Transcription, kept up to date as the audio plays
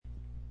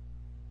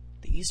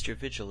The Easter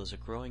Vigil is a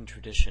growing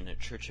tradition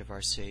at Church of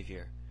Our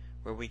Savior,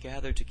 where we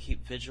gather to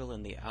keep vigil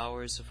in the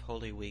hours of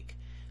Holy Week,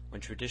 when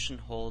tradition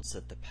holds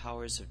that the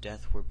powers of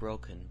death were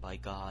broken by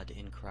God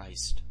in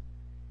Christ.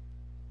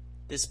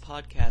 This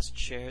podcast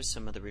shares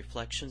some of the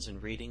reflections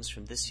and readings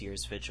from this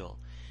year's Vigil,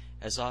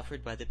 as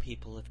offered by the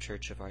people of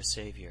Church of Our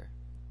Savior.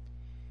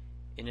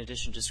 In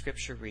addition to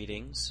scripture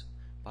readings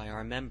by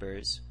our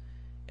members,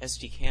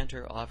 S.D.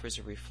 Cantor offers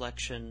a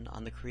reflection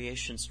on the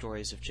creation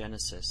stories of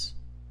Genesis.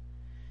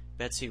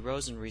 Betsy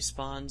Rosen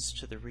responds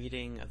to the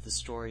reading of the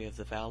story of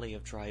the Valley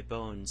of Dry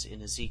Bones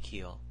in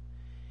Ezekiel,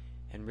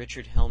 and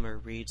Richard Helmer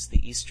reads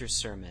the Easter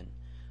sermon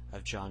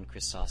of John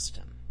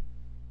Chrysostom.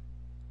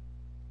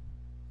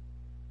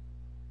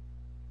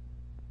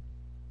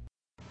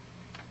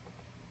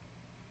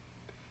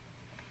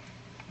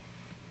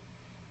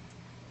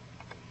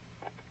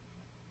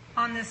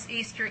 On this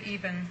Easter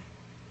even,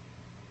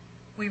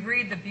 we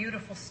read the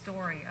beautiful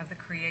story of the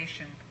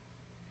creation,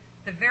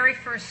 the very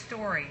first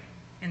story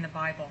in the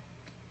Bible.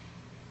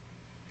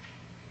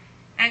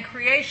 And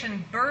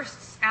creation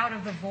bursts out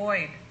of the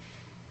void,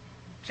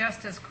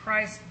 just as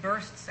Christ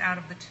bursts out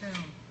of the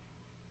tomb.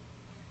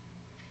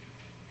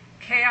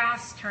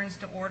 Chaos turns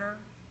to order,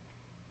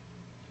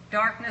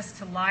 darkness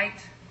to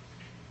light,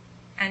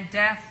 and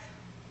death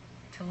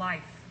to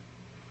life.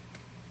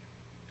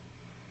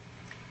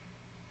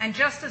 And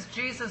just as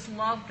Jesus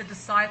loved the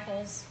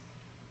disciples,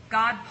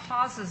 God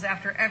pauses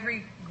after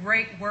every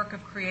great work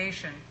of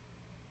creation,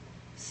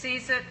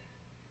 sees it,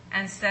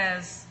 and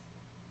says,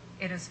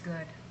 "It is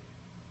good."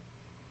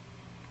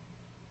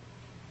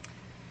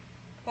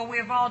 Well, we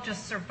have all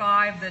just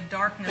survived the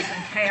darkness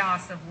and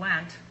chaos of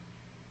Lent,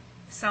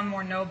 some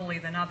more nobly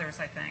than others,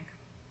 I think.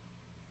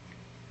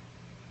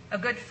 A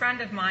good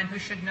friend of mine who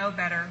should know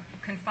better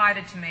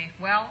confided to me,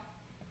 "Well,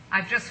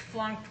 I've just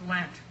flunked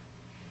Lent."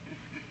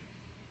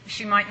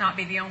 She might not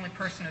be the only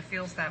person who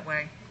feels that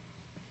way.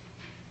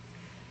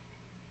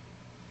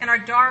 In our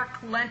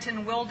dark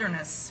Lenten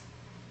wilderness,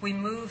 we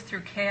move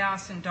through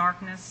chaos and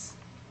darkness.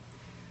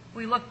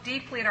 We look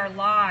deeply at our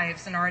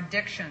lives and our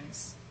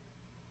addictions,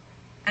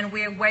 and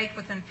we await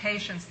with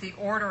impatience the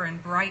order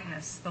and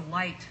brightness, the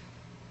light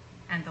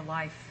and the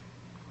life.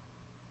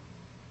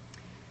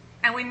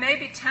 And we may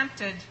be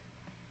tempted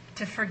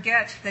to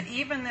forget that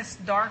even this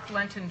dark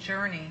Lenten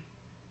journey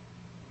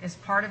is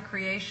part of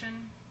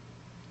creation,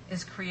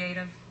 is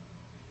creative,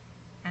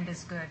 and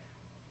is good.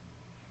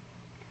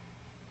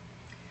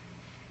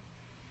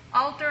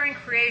 All during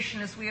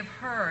creation, as we have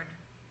heard,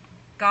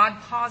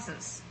 God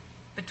pauses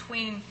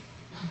between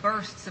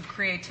bursts of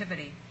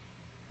creativity.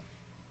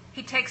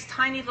 He takes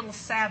tiny little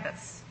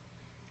Sabbaths,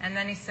 and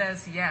then he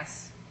says,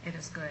 "Yes, it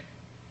is good."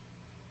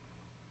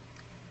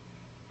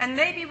 And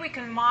maybe we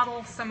can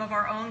model some of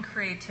our own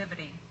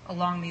creativity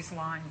along these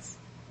lines.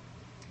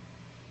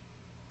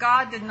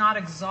 God did not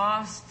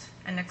exhaust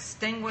and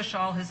extinguish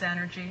all his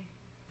energy,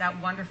 that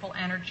wonderful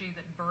energy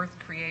that birthed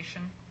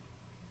creation.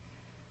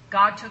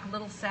 God took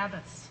little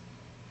Sabbaths.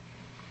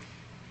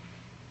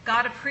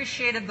 God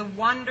appreciated the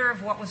wonder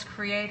of what was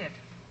created.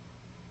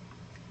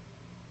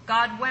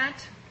 God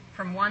went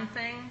from one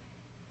thing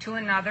to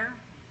another,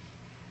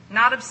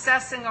 not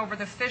obsessing over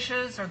the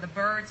fishes or the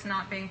birds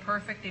not being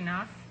perfect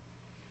enough.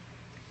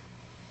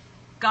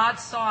 God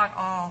saw it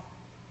all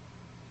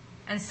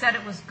and said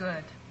it was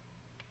good.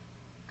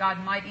 God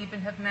might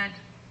even have meant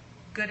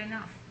good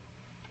enough.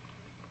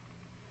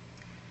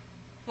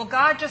 Well,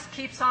 God just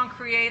keeps on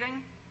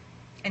creating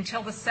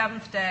until the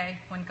seventh day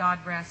when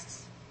God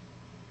rests.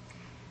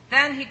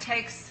 Then he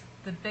takes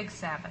the big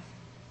Sabbath.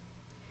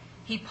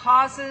 He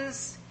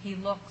pauses, he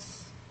looks.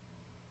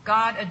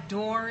 God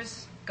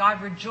adores,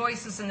 God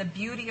rejoices in the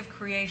beauty of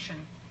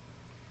creation.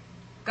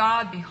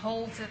 God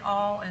beholds it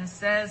all and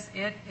says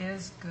it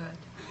is good.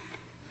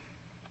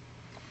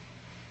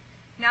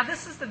 Now,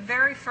 this is the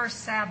very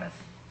first Sabbath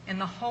in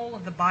the whole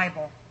of the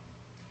Bible.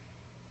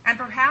 And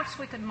perhaps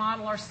we could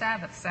model our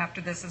Sabbaths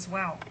after this as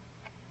well.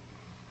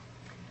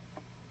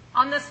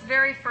 On this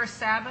very first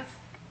Sabbath,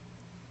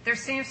 there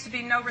seems to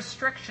be no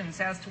restrictions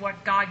as to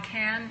what God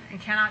can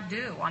and cannot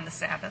do on the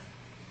Sabbath.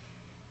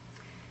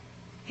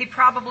 He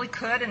probably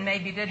could and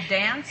maybe did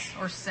dance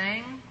or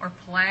sing or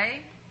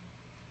play,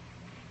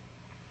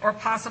 or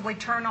possibly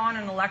turn on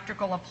an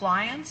electrical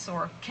appliance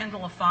or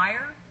kindle a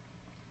fire,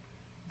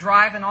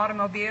 drive an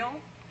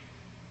automobile.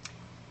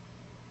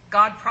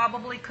 God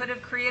probably could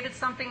have created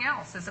something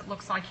else, as it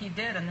looks like he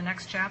did in the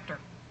next chapter.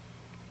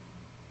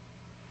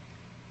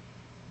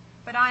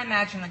 But I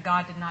imagine that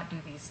God did not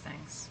do these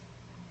things.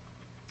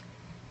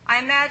 I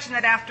imagine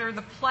that after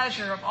the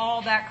pleasure of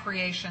all that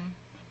creation,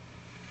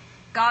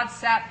 God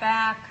sat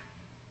back,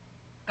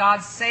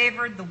 God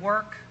savored the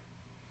work,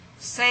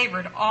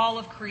 savored all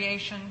of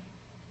creation,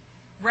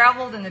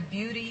 reveled in the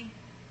beauty,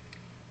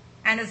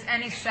 and as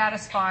any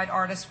satisfied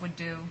artist would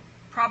do,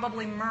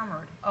 probably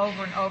murmured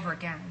over and over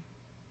again,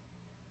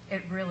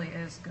 "It really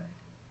is good."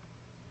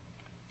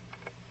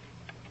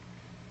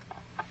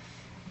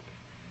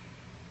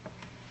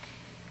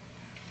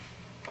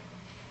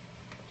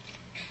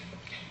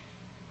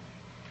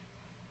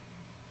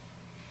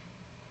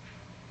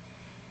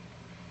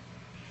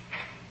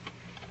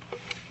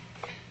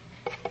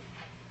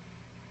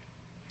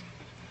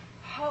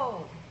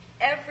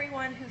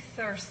 everyone who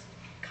thirsts,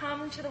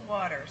 come to the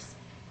waters.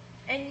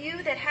 And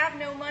you that have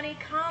no money,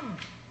 come,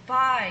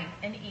 buy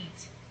and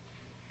eat.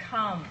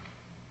 Come,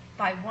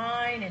 buy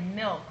wine and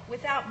milk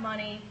without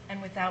money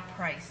and without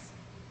price.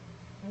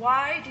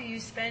 Why do you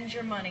spend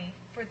your money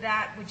for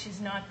that which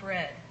is not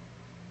bread,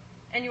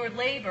 and your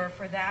labor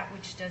for that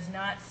which does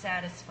not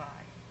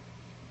satisfy?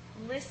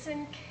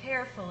 Listen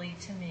carefully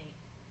to me,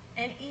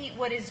 and eat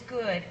what is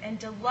good, and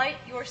delight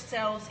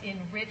yourselves in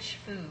rich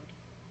food.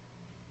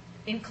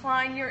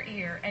 Incline your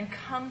ear and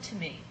come to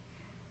me.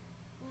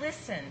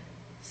 Listen,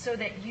 so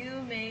that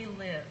you may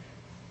live.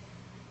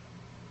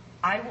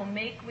 I will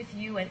make with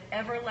you an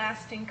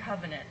everlasting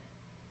covenant,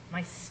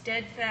 my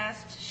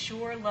steadfast,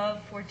 sure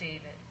love for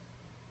David.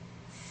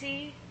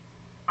 See,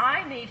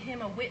 I made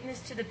him a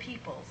witness to the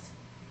peoples,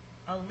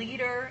 a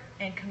leader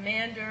and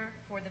commander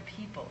for the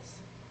peoples.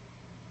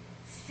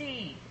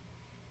 See,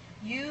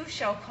 you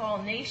shall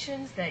call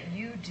nations that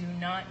you do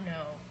not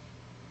know,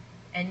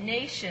 and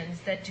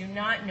nations that do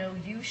not know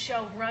you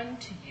shall run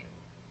to you,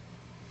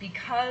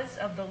 because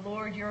of the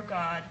Lord your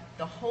God,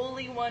 the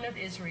Holy One of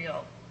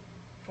Israel,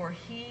 for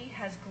he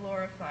has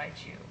glorified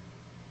you.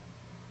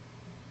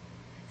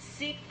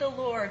 Seek the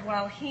Lord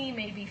while he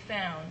may be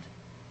found.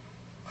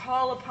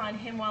 Call upon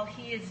him while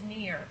he is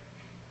near.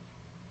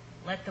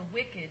 Let the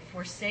wicked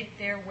forsake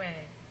their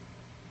way,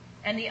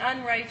 and the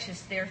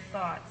unrighteous their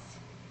thoughts.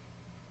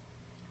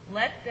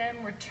 Let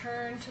them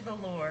return to the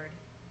Lord,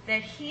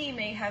 that he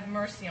may have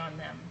mercy on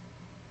them,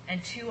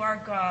 and to our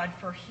God,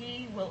 for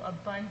he will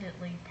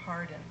abundantly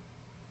pardon.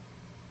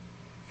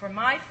 For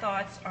my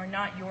thoughts are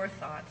not your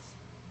thoughts,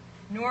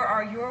 nor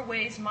are your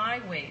ways my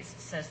ways,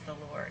 says the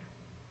Lord.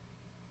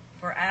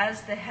 For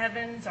as the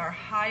heavens are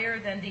higher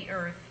than the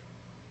earth,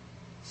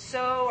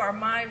 so are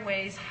my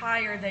ways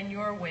higher than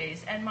your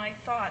ways, and my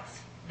thoughts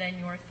than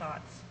your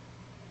thoughts.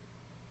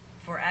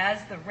 For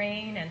as the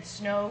rain and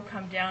snow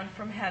come down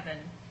from heaven,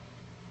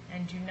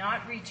 and do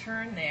not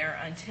return there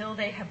until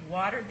they have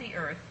watered the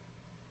earth,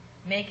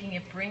 making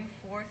it bring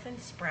forth and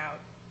sprout,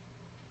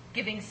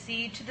 giving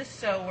seed to the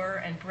sower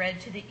and bread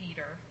to the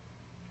eater,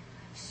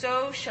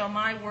 so shall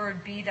my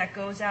word be that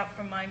goes out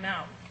from my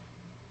mouth.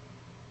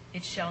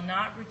 It shall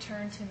not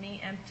return to me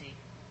empty,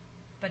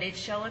 but it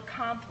shall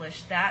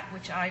accomplish that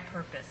which I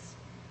purpose,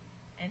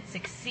 and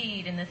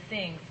succeed in the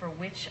thing for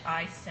which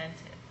I sent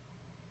it.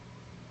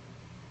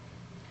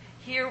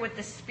 Hear what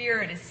the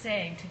Spirit is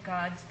saying to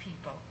God's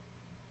people.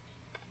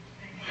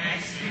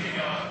 Thanks be to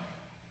God.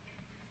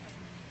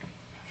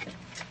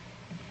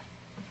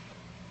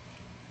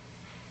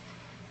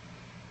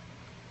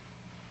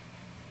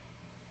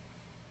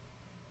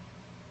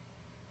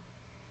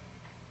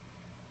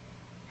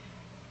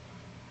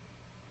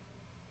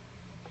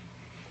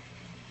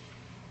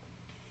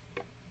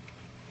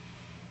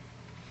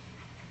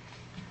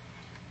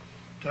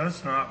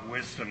 Does not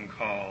wisdom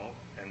call,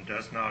 and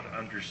does not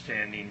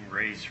understanding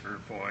raise her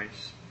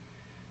voice?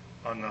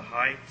 On the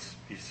heights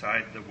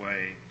beside the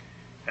way,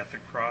 at the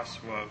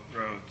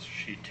crossroads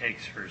she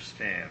takes her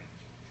stand.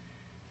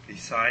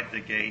 Beside the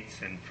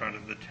gates in front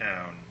of the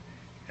town,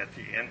 at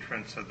the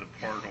entrance of the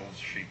portals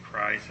she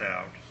cries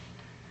out,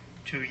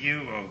 "To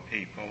you, O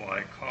people,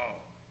 I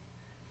call,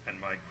 and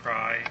my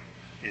cry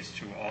is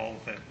to all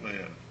that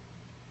live.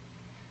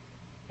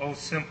 O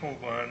simple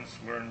ones,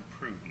 learn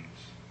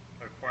prudence,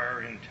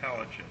 acquire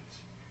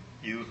intelligence,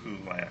 you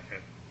who lack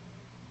it.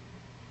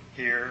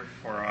 Hear,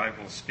 for I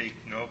will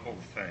speak noble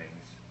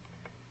things,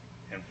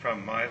 and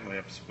from my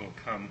lips will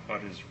come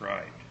what is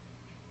right.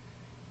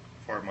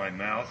 For my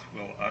mouth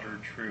will utter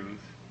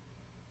truth.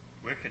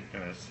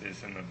 Wickedness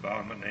is an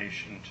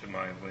abomination to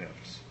my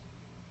lips.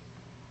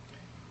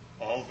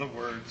 All the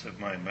words of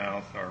my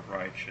mouth are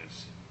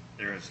righteous.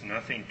 There is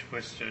nothing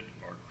twisted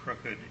or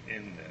crooked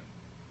in them.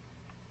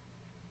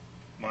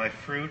 My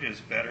fruit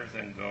is better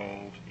than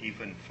gold,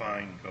 even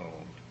fine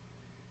gold,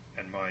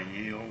 and my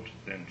yield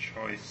than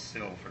choice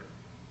silver.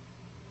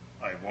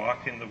 I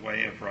walk in the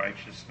way of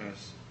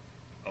righteousness,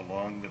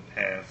 along the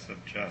paths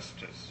of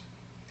justice,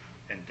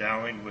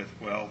 endowing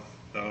with wealth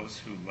those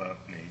who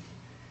love me,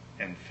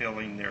 and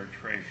filling their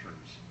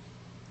treasures.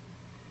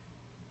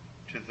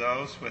 To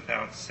those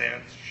without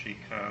sense she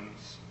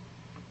comes,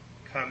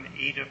 "Come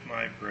eat of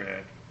my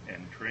bread,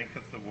 and drink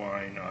of the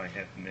wine I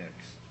have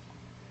mixed.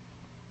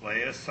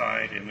 Lay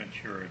aside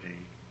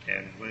immaturity,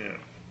 and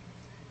live,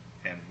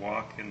 and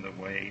walk in the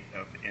way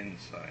of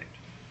insight."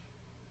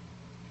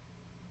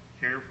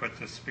 Hear what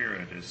the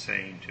Spirit is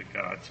saying to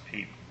God's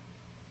people.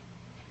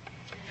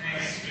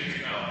 Thanks be to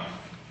God.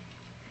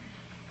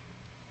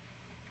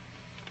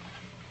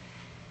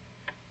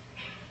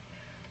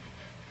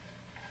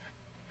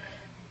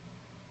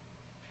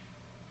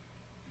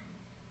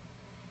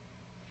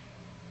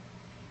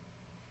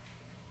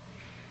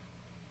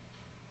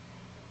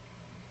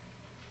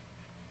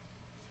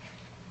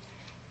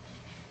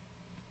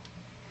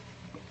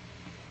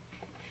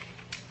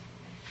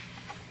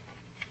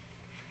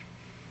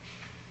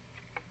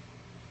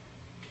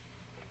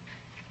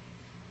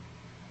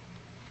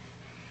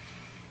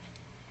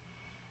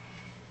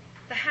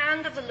 The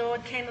hand of the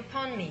Lord came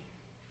upon me,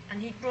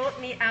 and he brought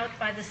me out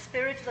by the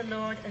Spirit of the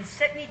Lord and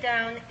set me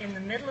down in the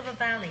middle of a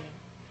valley.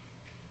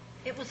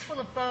 It was full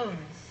of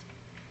bones.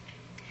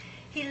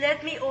 He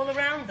led me all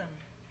around them.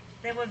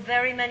 There were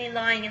very many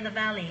lying in the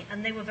valley,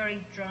 and they were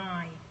very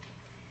dry.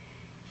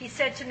 He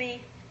said to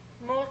me,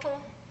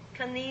 "Mortal,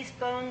 can these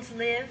bones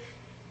live?"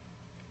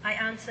 I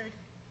answered,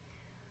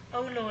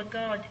 "O Lord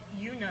God,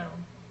 you know."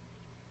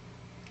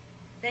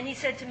 Then he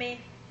said to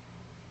me,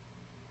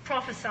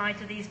 "Prophesy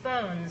to these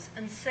bones,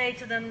 and say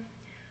to them,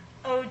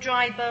 O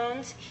dry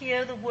bones,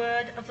 hear the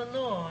word of the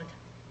Lord.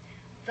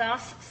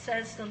 Thus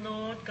says the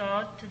Lord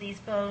God to these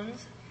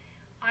bones,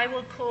 I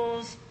will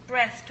cause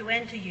breath to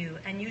enter you,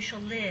 and you shall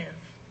live.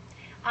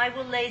 I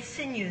will lay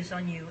sinews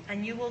on you,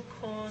 and will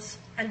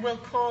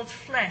cause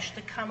flesh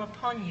to come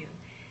upon you,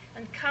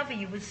 and cover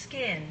you with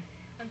skin,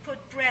 and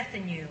put breath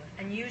in you,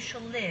 and you shall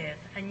live,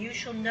 and you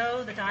shall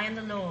know that I am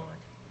the Lord."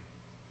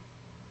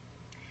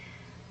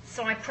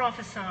 So I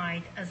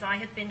prophesied as I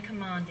had been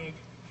commanded.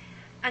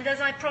 And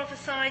as I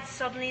prophesied,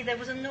 suddenly there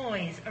was a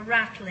noise, a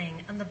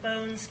rattling, and the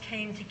bones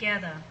came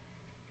together,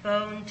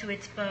 bone to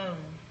its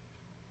bone.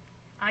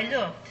 I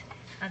looked,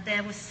 and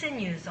there were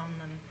sinews on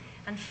them,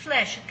 and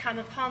flesh had come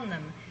upon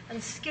them,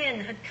 and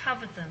skin had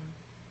covered them,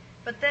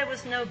 but there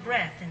was no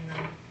breath in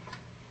them.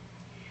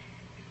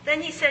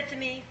 Then he said to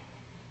me,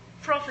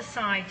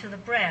 "Prophesy to the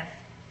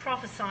breath,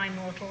 prophesy,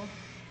 mortal,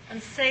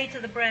 and say to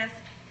the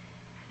breath,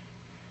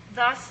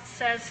 Thus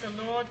says the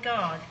Lord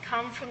God,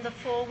 come from the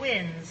four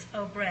winds,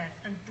 O breath,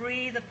 and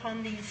breathe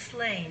upon these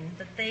slain,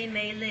 that they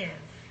may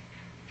live."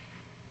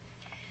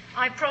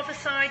 I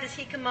prophesied as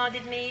he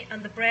commanded me,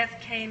 and the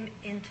breath came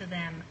into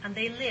them, and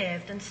they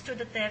lived and stood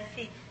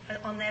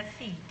on their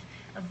feet,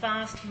 a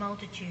vast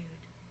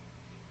multitude.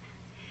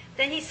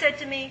 Then he said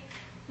to me,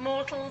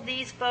 "Mortal,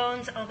 these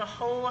bones are the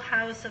whole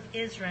house of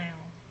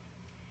Israel.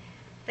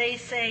 They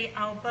say,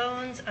 our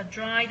bones are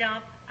dried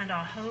up, and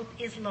our hope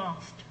is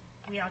lost.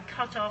 We are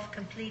cut off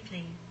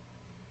completely.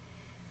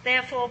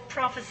 Therefore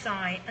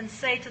prophesy and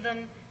say to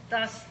them,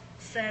 Thus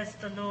says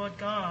the Lord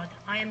God,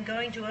 I am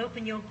going to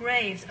open your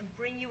graves and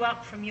bring you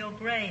up from your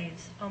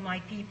graves, O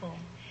my people.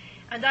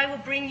 And I will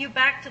bring you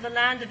back to the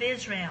land of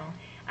Israel,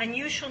 and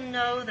you shall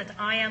know that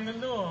I am the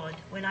Lord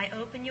when I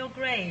open your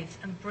graves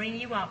and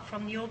bring you up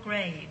from your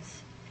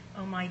graves,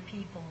 O my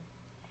people.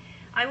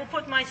 I will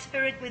put my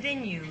spirit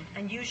within you,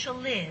 and you shall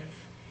live,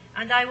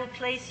 and I will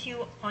place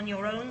you on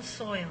your own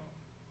soil.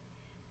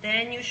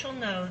 Then you shall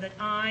know that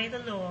I, the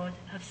Lord,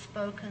 have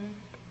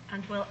spoken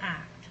and will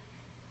act,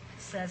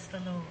 says the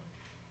Lord.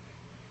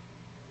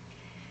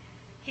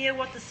 Hear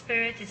what the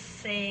Spirit is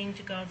saying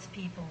to God's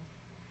people.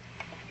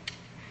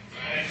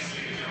 Thanks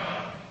be to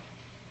God.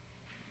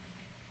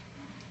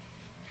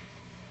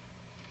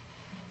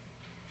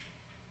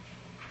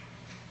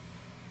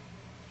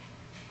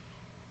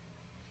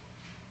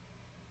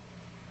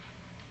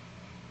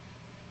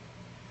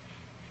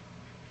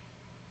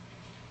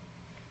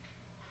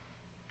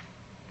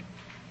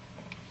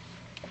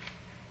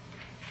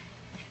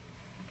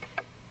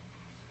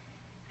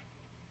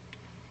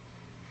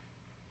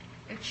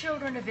 The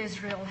children of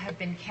Israel have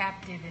been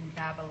captive in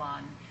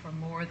Babylon for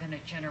more than a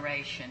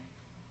generation.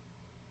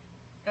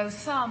 Though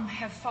some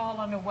have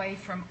fallen away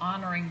from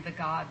honoring the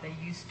God they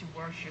used to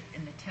worship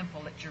in the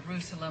temple at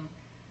Jerusalem,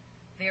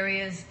 there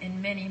is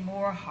in many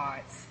more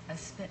hearts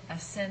a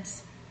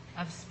sense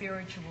of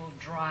spiritual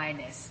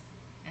dryness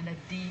and a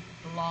deep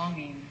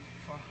longing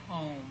for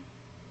home.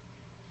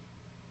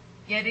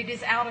 Yet it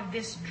is out of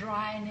this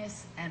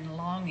dryness and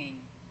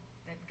longing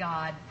that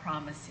God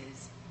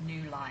promises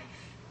new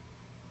life.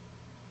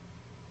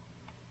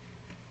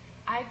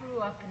 I grew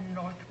up in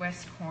the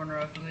northwest corner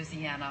of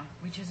Louisiana,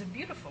 which is a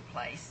beautiful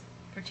place,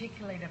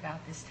 particularly at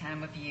about this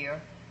time of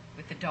year,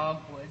 with the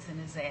dogwoods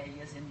and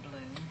azaleas in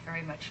bloom,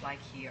 very much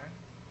like here.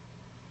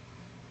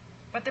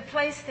 But the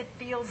place that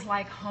feels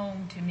like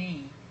home to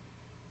me,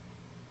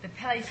 the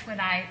place when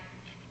I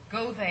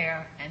go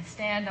there and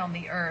stand on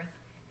the earth,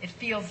 it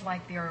feels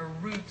like there are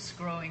roots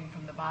growing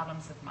from the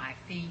bottoms of my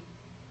feet,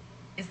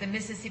 is the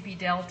Mississippi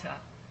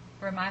Delta,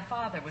 where my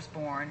father was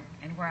born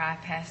and where I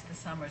passed the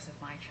summers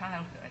of my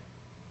childhood.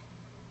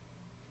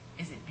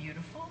 Is it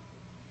beautiful?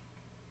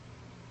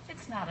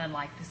 It's not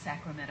unlike the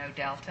Sacramento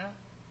Delta,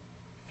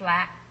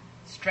 flat,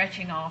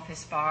 stretching off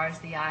as far as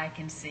the eye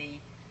can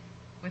see,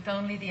 with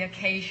only the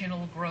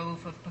occasional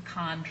grove of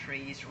pecan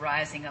trees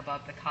rising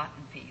above the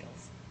cotton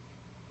fields.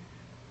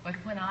 But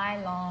when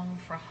I long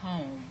for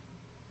home,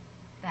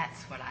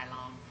 that's what I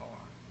long for.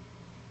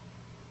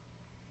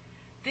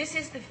 This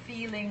is the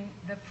feeling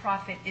the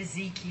prophet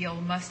Ezekiel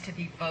must have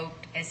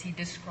evoked as he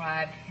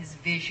described his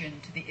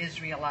vision to the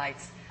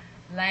Israelites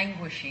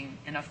languishing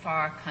in a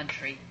far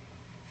country,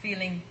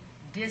 feeling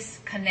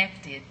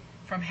disconnected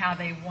from how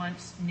they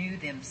once knew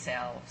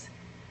themselves.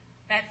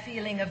 That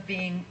feeling of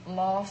being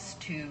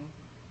lost to,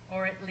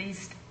 or at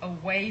least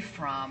away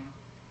from,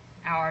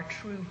 our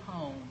true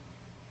home,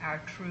 our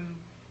true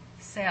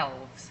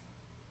selves.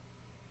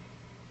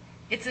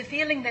 It's a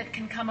feeling that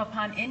can come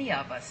upon any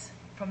of us,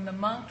 from the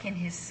monk in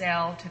his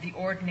cell to the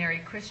ordinary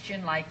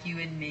Christian like you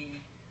and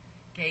me,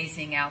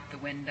 gazing out the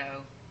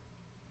window,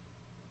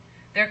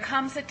 there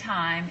comes a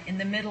time in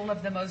the middle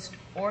of the most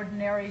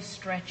ordinary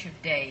stretch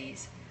of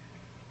days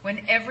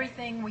when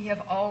everything we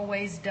have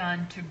always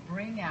done to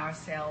bring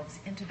ourselves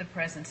into the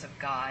presence of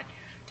God,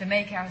 to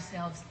make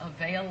ourselves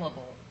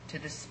available to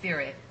the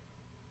Spirit,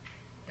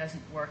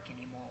 doesn't work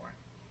anymore.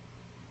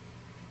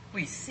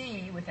 We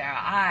see with our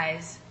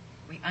eyes,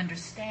 we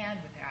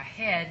understand with our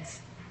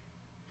heads,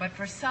 but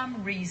for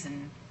some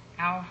reason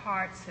our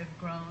hearts have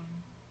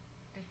grown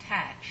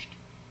detached,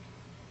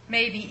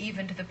 maybe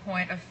even to the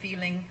point of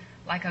feeling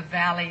like a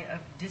valley of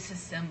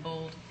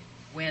disassembled,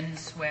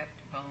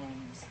 wind-swept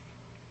bones.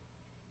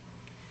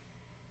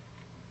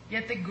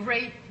 Yet the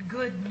great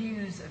good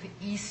news of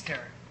Easter,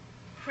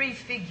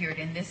 prefigured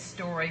in this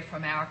story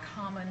from our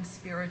common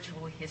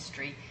spiritual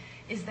history,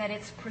 is that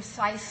it's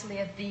precisely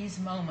at these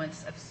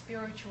moments of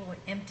spiritual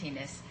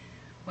emptiness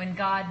when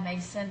God may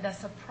send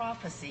us a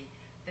prophecy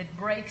that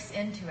breaks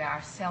into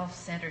our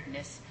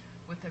self-centeredness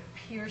with a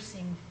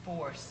piercing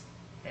force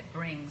that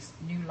brings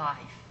new life.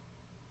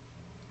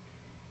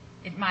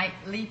 It might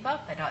leap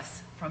up at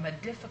us from a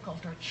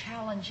difficult or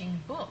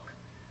challenging book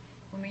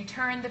when we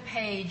turn the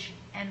page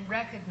and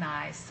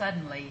recognize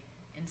suddenly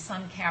in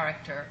some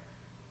character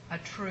a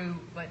true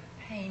but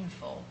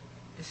painful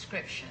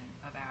description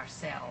of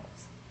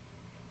ourselves.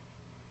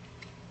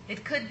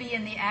 It could be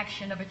in the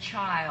action of a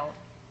child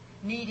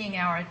needing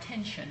our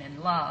attention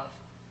and love,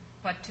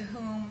 but to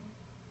whom,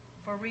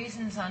 for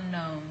reasons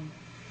unknown,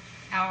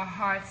 our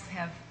hearts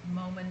have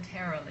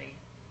momentarily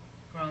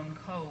grown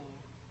cold.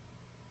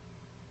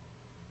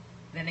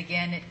 Then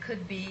again, it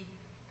could be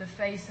the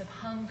face of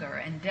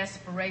hunger and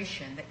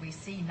desperation that we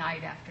see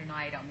night after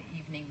night on the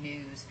evening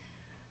news,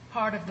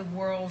 part of the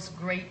world's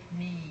great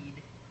need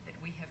that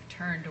we have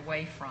turned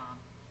away from,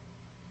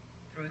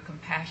 through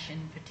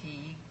compassion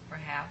fatigue,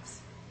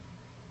 perhaps,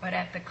 but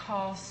at the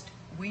cost,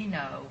 we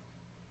know,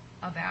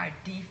 of our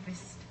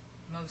deepest,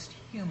 most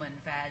human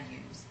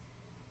values.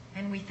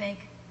 And we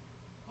think,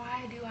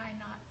 why do I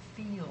not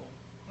feel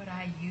what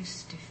I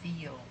used to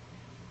feel?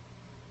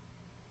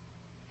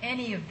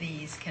 Any of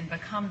these can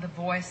become the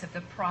voice of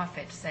the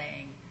prophet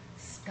saying,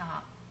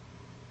 stop,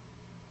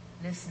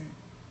 listen,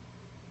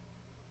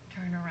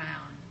 turn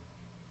around,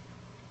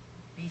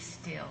 be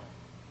still,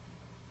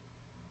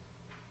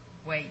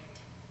 wait.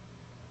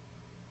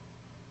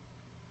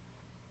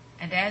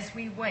 And as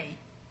we wait,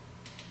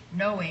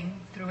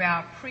 knowing through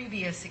our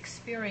previous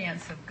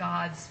experience of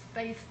God's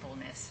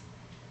faithfulness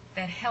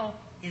that help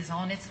is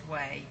on its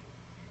way,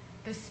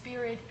 the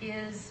Spirit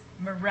is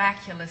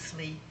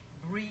miraculously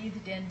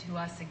breathed into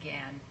us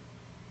again,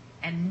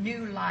 and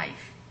new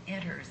life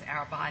enters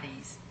our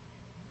bodies,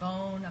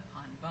 bone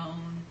upon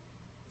bone,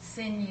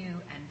 sinew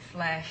and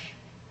flesh,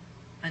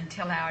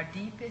 until our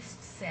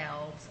deepest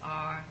selves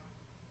are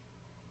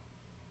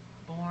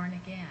born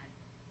again.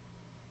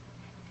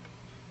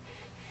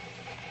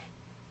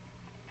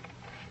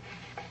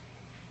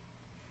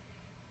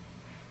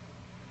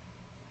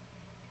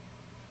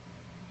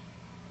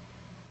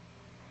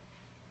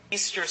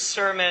 Easter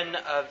sermon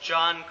of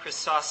John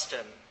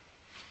Chrysostom,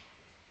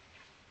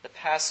 the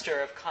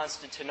pastor of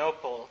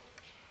Constantinople,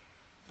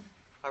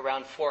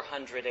 around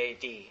 400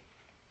 A.D.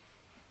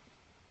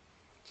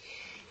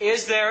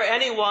 Is there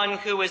anyone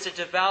who is a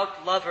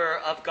devout lover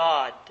of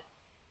God?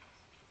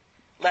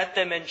 Let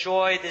them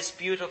enjoy this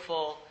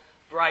beautiful,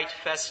 bright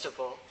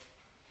festival.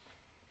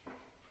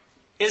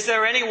 Is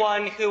there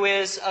anyone who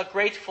is a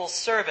grateful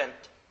servant?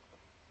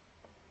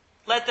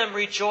 Let them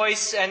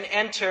rejoice and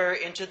enter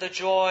into the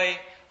joy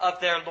of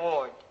their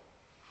Lord.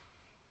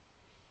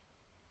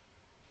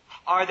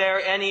 Are there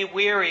any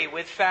weary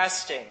with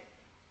fasting?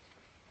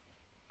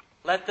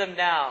 Let them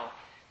now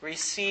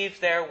receive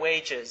their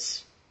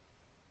wages.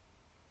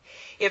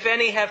 If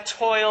any have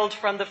toiled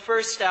from the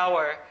first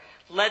hour,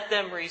 let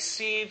them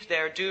receive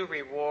their due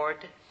reward.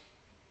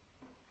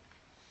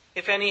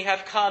 If any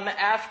have come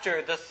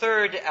after the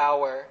third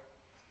hour,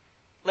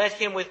 let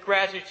him with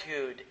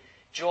gratitude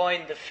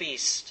join the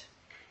feast.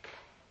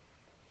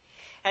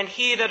 And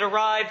he that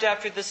arrived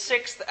after the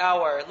 6th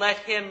hour, let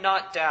him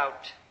not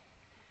doubt,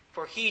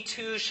 for he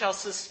too shall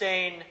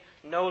sustain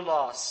no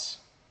loss.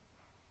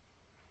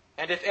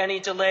 And if any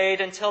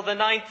delayed until the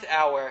 9th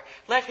hour,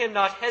 let him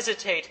not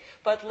hesitate,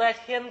 but let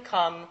him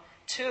come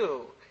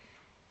too.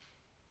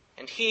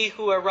 And he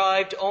who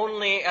arrived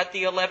only at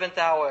the 11th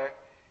hour,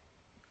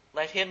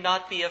 let him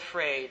not be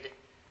afraid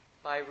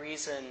by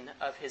reason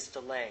of his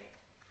delay.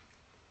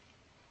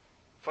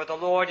 For the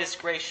Lord is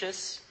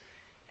gracious,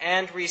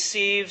 and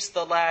receives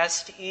the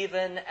last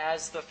even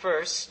as the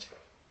first.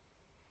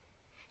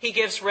 He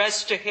gives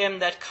rest to him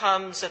that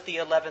comes at the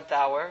 11th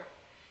hour,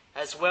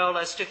 as well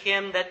as to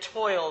him that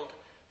toiled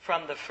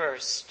from the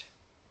first.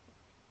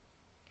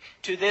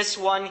 To this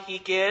one he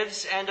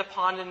gives, and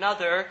upon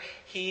another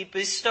he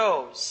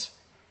bestows.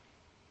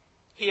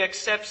 He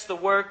accepts the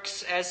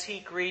works as he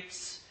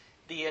greets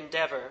the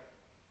endeavor.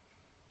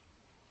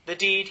 The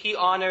deed he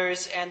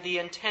honors, and the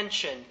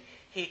intention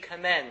he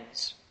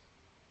commends.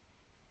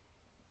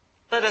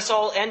 Let us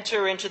all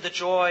enter into the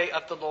joy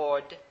of the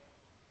Lord.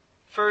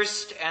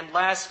 First and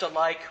last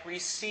alike,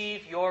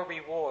 receive your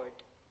reward.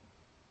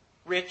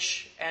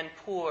 rich and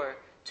poor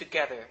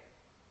together,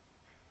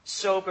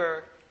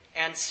 sober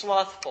and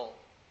slothful,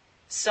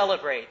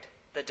 celebrate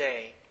the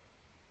day.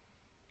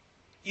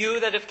 You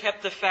that have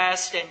kept the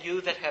fast and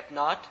you that have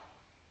not,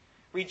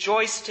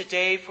 rejoice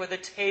today, for the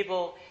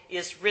table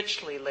is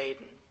richly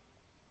laden.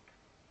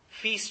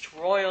 Feast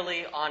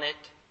royally on it.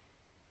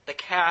 The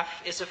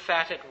calf is a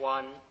fatted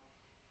one.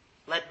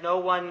 Let no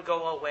one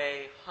go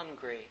away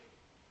hungry.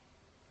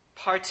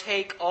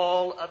 Partake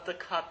all of the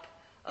cup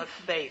of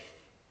faith.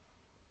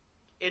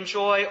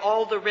 Enjoy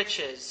all the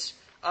riches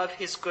of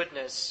his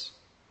goodness.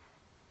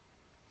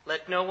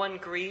 Let no one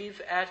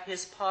grieve at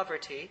his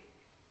poverty,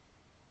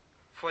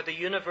 for the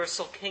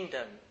universal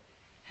kingdom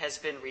has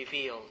been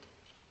revealed.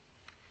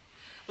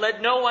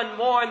 Let no one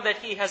mourn that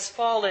he has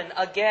fallen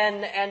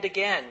again and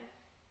again,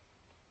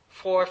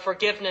 for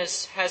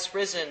forgiveness has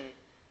risen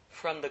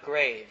from the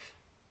grave.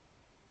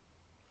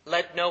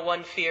 Let no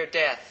one fear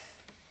death,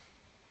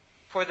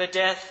 for the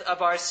death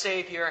of our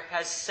Savior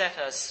has set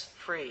us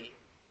free.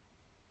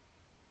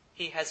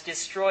 He has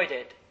destroyed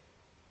it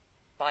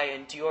by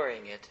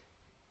enduring it.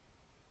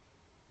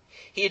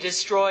 He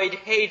destroyed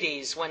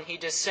Hades when he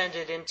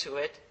descended into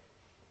it.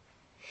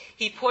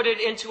 He put it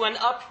into an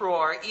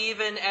uproar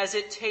even as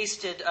it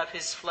tasted of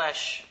his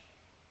flesh.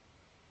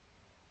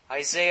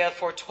 Isaiah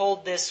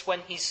foretold this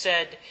when he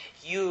said,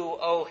 "You,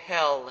 O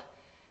hell,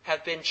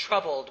 have been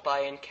troubled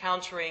by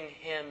encountering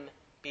him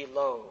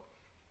below."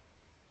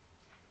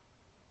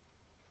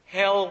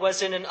 Hell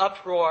was in an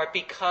uproar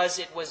because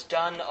it was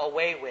done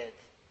away with.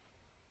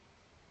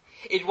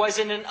 It was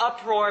in an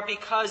uproar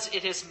because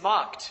it is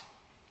mocked.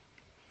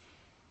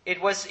 It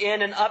was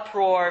in an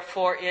uproar,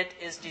 for it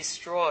is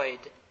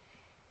destroyed.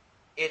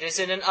 It is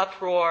in an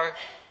uproar,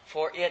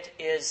 for it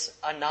is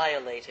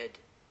annihilated.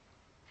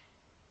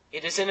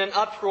 It is in an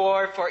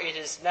uproar, for it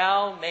is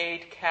now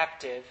made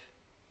captive.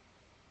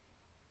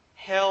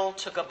 Hell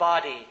took a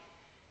body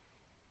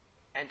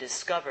and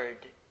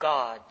discovered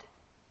God.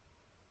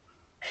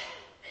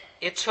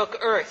 It took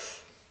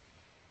earth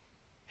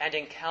and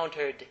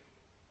encountered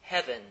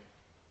heaven.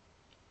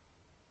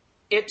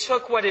 It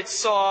took what it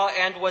saw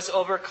and was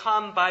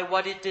overcome by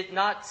what it did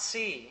not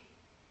see.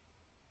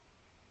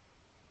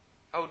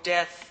 O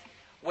death,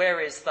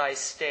 where is thy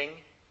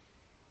sting?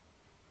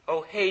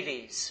 O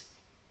Hades,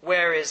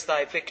 where is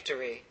thy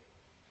victory?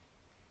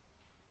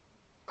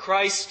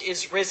 Christ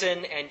is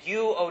risen, and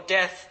you, O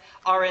death,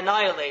 are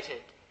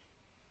annihilated.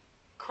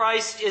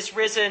 Christ is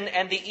risen,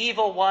 and the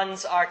evil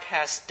ones are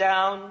cast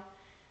down.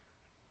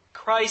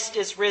 Christ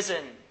is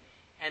risen,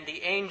 and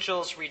the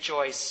angels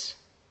rejoice.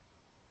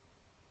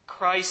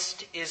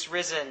 Christ is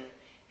risen,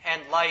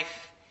 and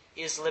life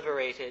is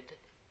liberated.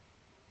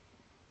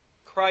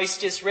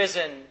 Christ is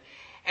risen,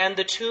 and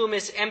the tomb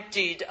is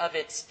emptied of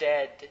its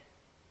dead.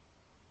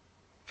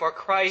 For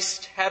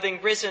Christ,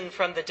 having risen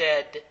from the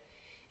dead,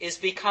 is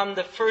become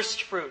the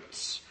first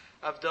fruits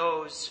of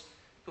those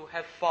who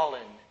have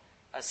fallen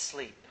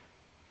asleep.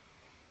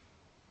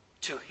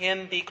 To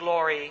him be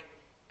glory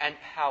and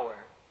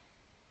power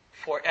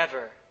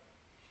forever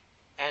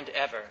and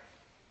ever.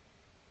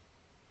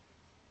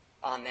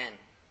 Amen.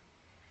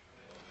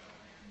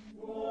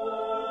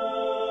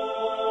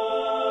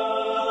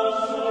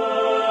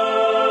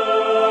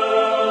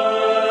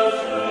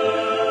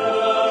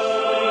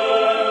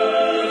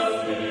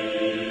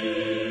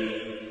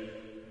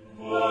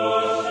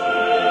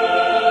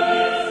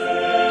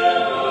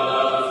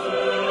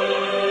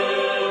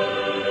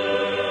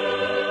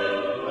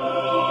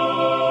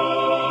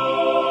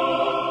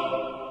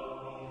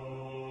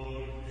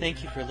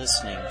 Thank you for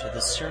listening to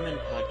the Sermon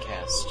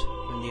Podcast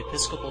from the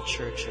Episcopal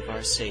Church of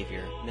Our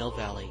Savior, Mill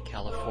Valley,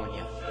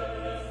 California.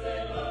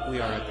 We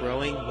are a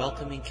growing,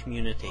 welcoming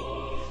community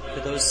for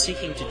those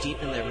seeking to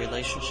deepen their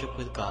relationship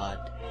with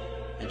God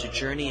and to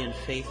journey in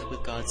faith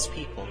with God's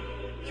people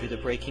through the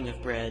breaking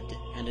of bread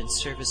and in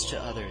service to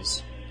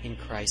others in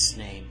Christ's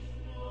name.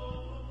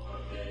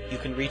 You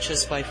can reach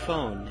us by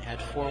phone at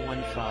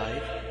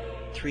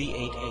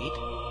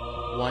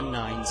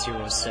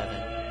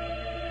 415-388-1907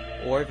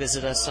 or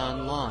visit us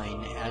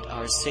online at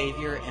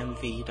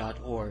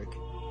oursaviormv.org.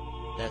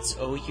 That's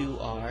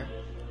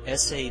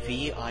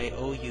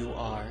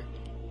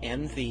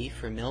OURSAVIOURMV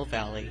for Mill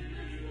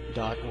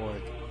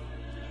Valley.org.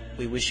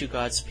 We wish you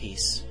God's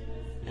peace,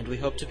 and we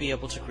hope to be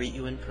able to greet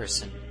you in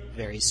person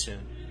very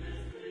soon.